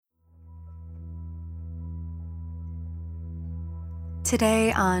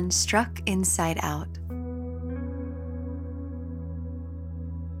Today on Struck Inside Out.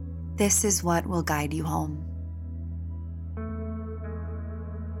 This is what will guide you home.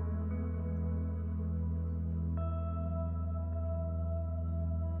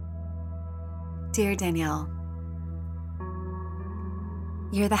 Dear Danielle,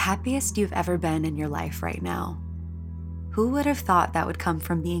 you're the happiest you've ever been in your life right now. Who would have thought that would come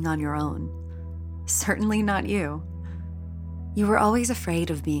from being on your own? Certainly not you. You were always afraid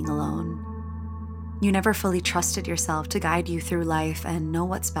of being alone. You never fully trusted yourself to guide you through life and know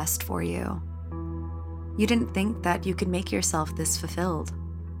what's best for you. You didn't think that you could make yourself this fulfilled.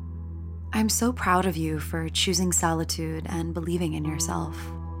 I'm so proud of you for choosing solitude and believing in yourself.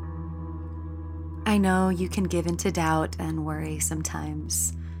 I know you can give into doubt and worry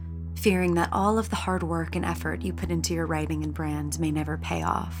sometimes, fearing that all of the hard work and effort you put into your writing and brand may never pay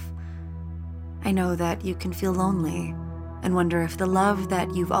off. I know that you can feel lonely and wonder if the love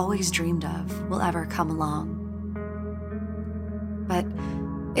that you've always dreamed of will ever come along. But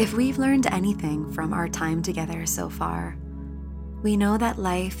if we've learned anything from our time together so far, we know that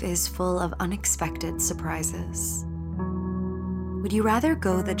life is full of unexpected surprises. Would you rather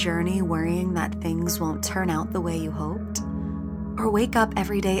go the journey worrying that things won't turn out the way you hoped? Or wake up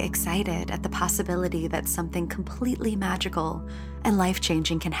every day excited at the possibility that something completely magical and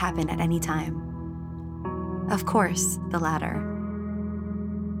life-changing can happen at any time? Of course, the latter.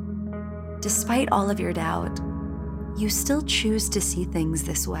 Despite all of your doubt, you still choose to see things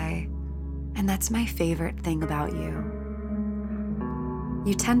this way, and that's my favorite thing about you.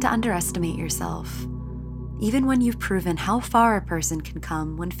 You tend to underestimate yourself, even when you've proven how far a person can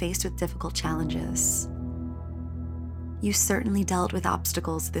come when faced with difficult challenges. You certainly dealt with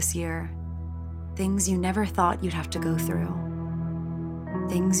obstacles this year, things you never thought you'd have to go through,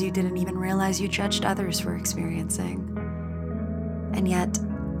 things you didn't even realize you judged others for experiencing. And yet,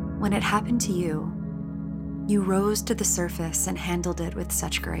 when it happened to you, you rose to the surface and handled it with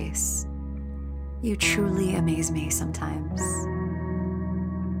such grace. You truly amaze me sometimes.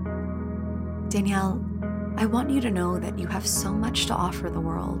 Danielle, I want you to know that you have so much to offer the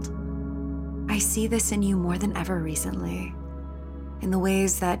world. I see this in you more than ever recently, in the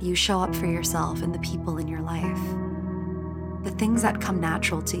ways that you show up for yourself and the people in your life. The things that come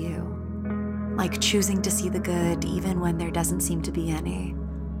natural to you, like choosing to see the good even when there doesn't seem to be any,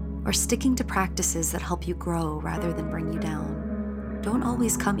 or sticking to practices that help you grow rather than bring you down, don't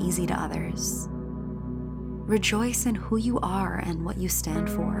always come easy to others. Rejoice in who you are and what you stand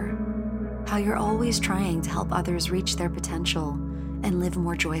for, how you're always trying to help others reach their potential and live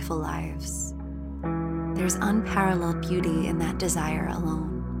more joyful lives. There's unparalleled beauty in that desire alone.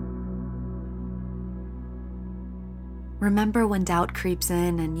 Remember when doubt creeps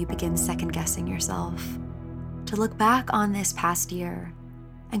in and you begin second-guessing yourself, to look back on this past year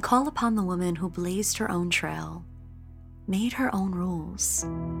and call upon the woman who blazed her own trail, made her own rules,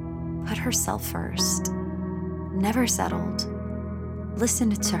 put herself first, never settled,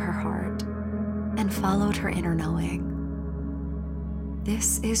 listened to her heart, and followed her inner knowing.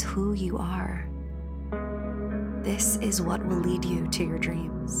 This is who you are. This is what will lead you to your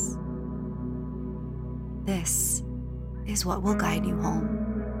dreams. This is what will guide you home.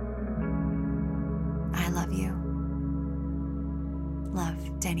 I love you.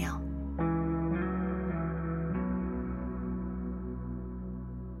 Love, Danielle.